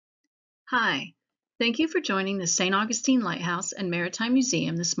Hi, thank you for joining the St. Augustine Lighthouse and Maritime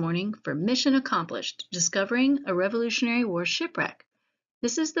Museum this morning for Mission Accomplished, Discovering a Revolutionary War Shipwreck.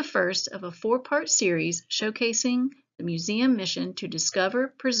 This is the first of a four-part series showcasing the museum mission to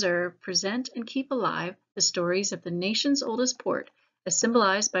discover, preserve, present, and keep alive the stories of the nation's oldest port, as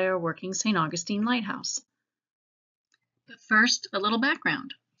symbolized by our working St. Augustine Lighthouse. But first, a little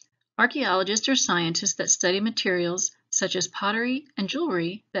background. Archaeologists are scientists that study materials such as pottery and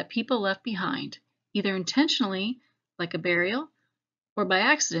jewelry that people left behind, either intentionally, like a burial, or by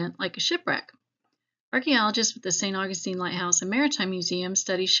accident, like a shipwreck. Archaeologists with the St. Augustine Lighthouse and Maritime Museum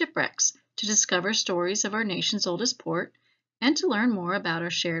study shipwrecks to discover stories of our nation's oldest port and to learn more about our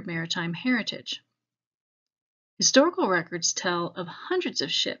shared maritime heritage. Historical records tell of hundreds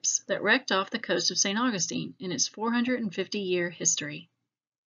of ships that wrecked off the coast of St. Augustine in its 450-year history.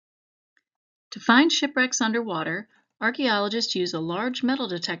 To find shipwrecks underwater, archaeologists use a large metal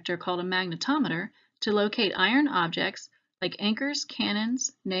detector called a magnetometer to locate iron objects like anchors,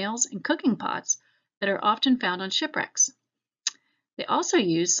 cannons, nails, and cooking pots that are often found on shipwrecks. They also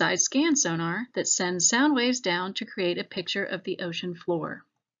use side-scan sonar that sends sound waves down to create a picture of the ocean floor.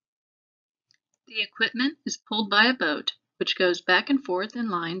 The equipment is pulled by a boat, which goes back and forth in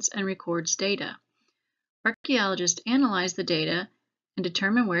lines and records data. Archaeologists analyze the data and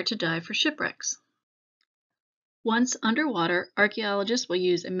determine where to dive for shipwrecks. Once underwater, archaeologists will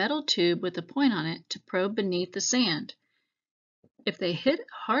use a metal tube with a point on it to probe beneath the sand. If they hit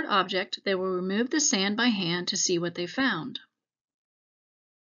a hard object, they will remove the sand by hand to see what they found.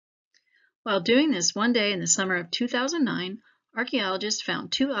 While doing this one day in the summer of 2009, archaeologists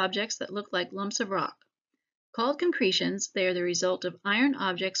found two objects that looked like lumps of rock. Called concretions, they are the result of iron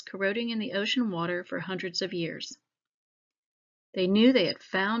objects corroding in the ocean water for hundreds of years. They knew they had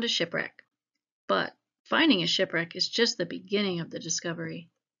found a shipwreck, but finding a shipwreck is just the beginning of the discovery.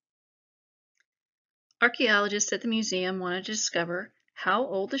 Archaeologists at the museum wanted to discover how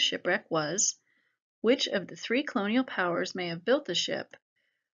old the shipwreck was, which of the three colonial powers may have built the ship,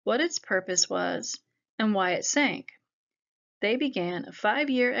 what its purpose was, and why it sank. They began a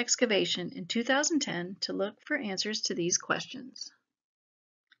 5-year excavation in 2010 to look for answers to these questions.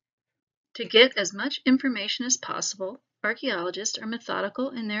 To get as much information as possible, archaeologists are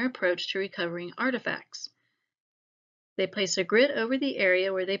methodical in their approach to recovering artifacts. They place a grid over the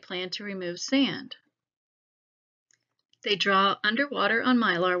area where they plan to remove sand. They draw underwater on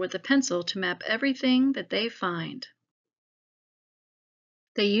mylar with a pencil to map everything that they find.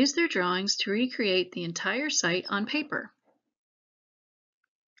 They use their drawings to recreate the entire site on paper.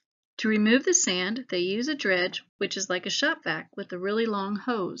 To remove the sand, they use a dredge, which is like a shop vac with a really long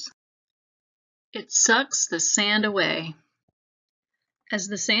hose. It sucks the sand away. As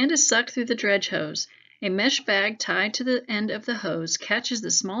the sand is sucked through the dredge hose, a mesh bag tied to the end of the hose catches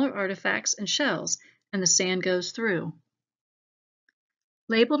the smaller artifacts and shells, and the sand goes through.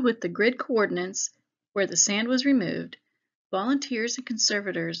 Labeled with the grid coordinates where the sand was removed, volunteers and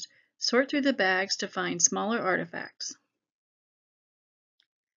conservators sort through the bags to find smaller artifacts.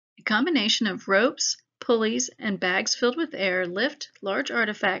 A combination of ropes, pulleys, and bags filled with air lift large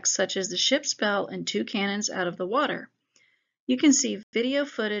artifacts such as the ship's bell and two cannons out of the water. You can see video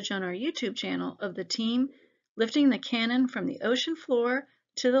footage on our YouTube channel of the team lifting the cannon from the ocean floor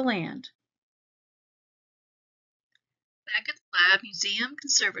to the land. Back at the lab, museum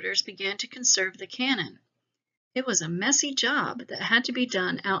conservators began to conserve the cannon. It was a messy job that had to be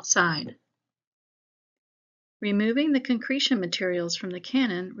done outside. Removing the concretion materials from the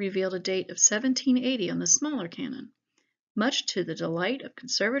cannon revealed a date of 1780 on the smaller cannon, much to the delight of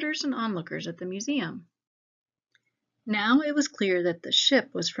conservators and onlookers at the museum. Now it was clear that the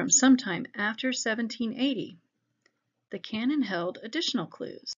ship was from sometime after 1780. The cannon held additional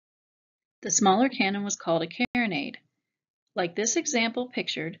clues. The smaller cannon was called a carronade. Like this example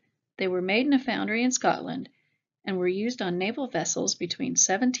pictured, they were made in a foundry in Scotland and were used on naval vessels between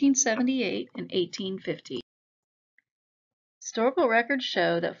 1778 and 1850. Historical records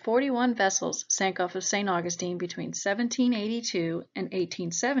show that 41 vessels sank off of St. Augustine between 1782 and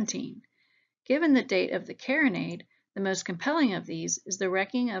 1817. Given the date of the carronade, the most compelling of these is the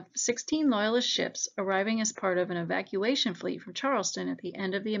wrecking of 16 Loyalist ships arriving as part of an evacuation fleet from Charleston at the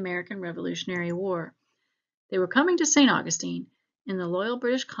end of the American Revolutionary War. They were coming to St. Augustine in the loyal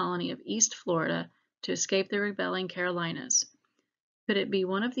British colony of East Florida to escape the rebelling Carolinas. Could it be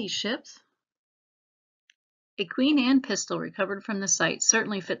one of these ships? A Queen Anne pistol recovered from the site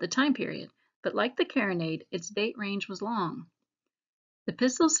certainly fit the time period, but like the carronade, its date range was long. The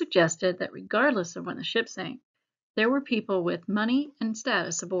pistol suggested that regardless of when the ship sank, there were people with money and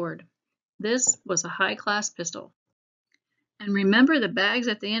status aboard. This was a high-class pistol. And remember the bags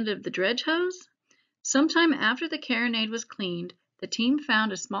at the end of the dredge hose? Sometime after the carronade was cleaned, the team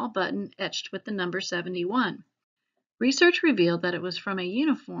found a small button etched with the number 71. Research revealed that it was from a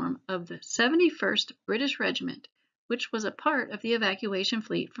uniform of the 71st British Regiment, which was a part of the evacuation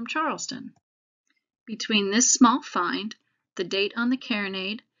fleet from Charleston. Between this small find, the date on the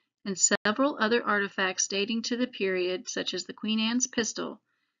carronade, and several other artifacts dating to the period, such as the Queen Anne's pistol,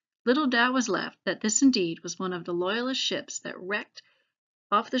 little doubt was left that this indeed was one of the Loyalist ships that wrecked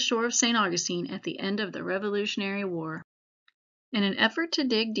off the shore of St. Augustine at the end of the Revolutionary War. In an effort to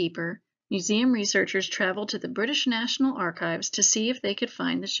dig deeper, museum researchers traveled to the British National Archives to see if they could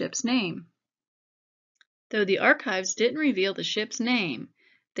find the ship's name. Though the archives didn't reveal the ship's name,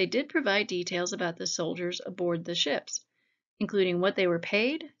 they did provide details about the soldiers aboard the ships, including what they were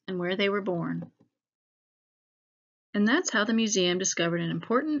paid and where they were born. And that's how the museum discovered an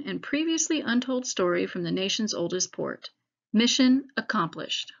important and previously untold story from the nation's oldest port. Mission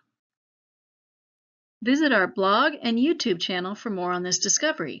accomplished. Visit our blog and YouTube channel for more on this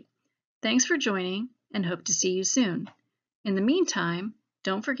discovery. Thanks for joining and hope to see you soon. In the meantime,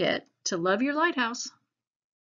 don't forget to love your lighthouse.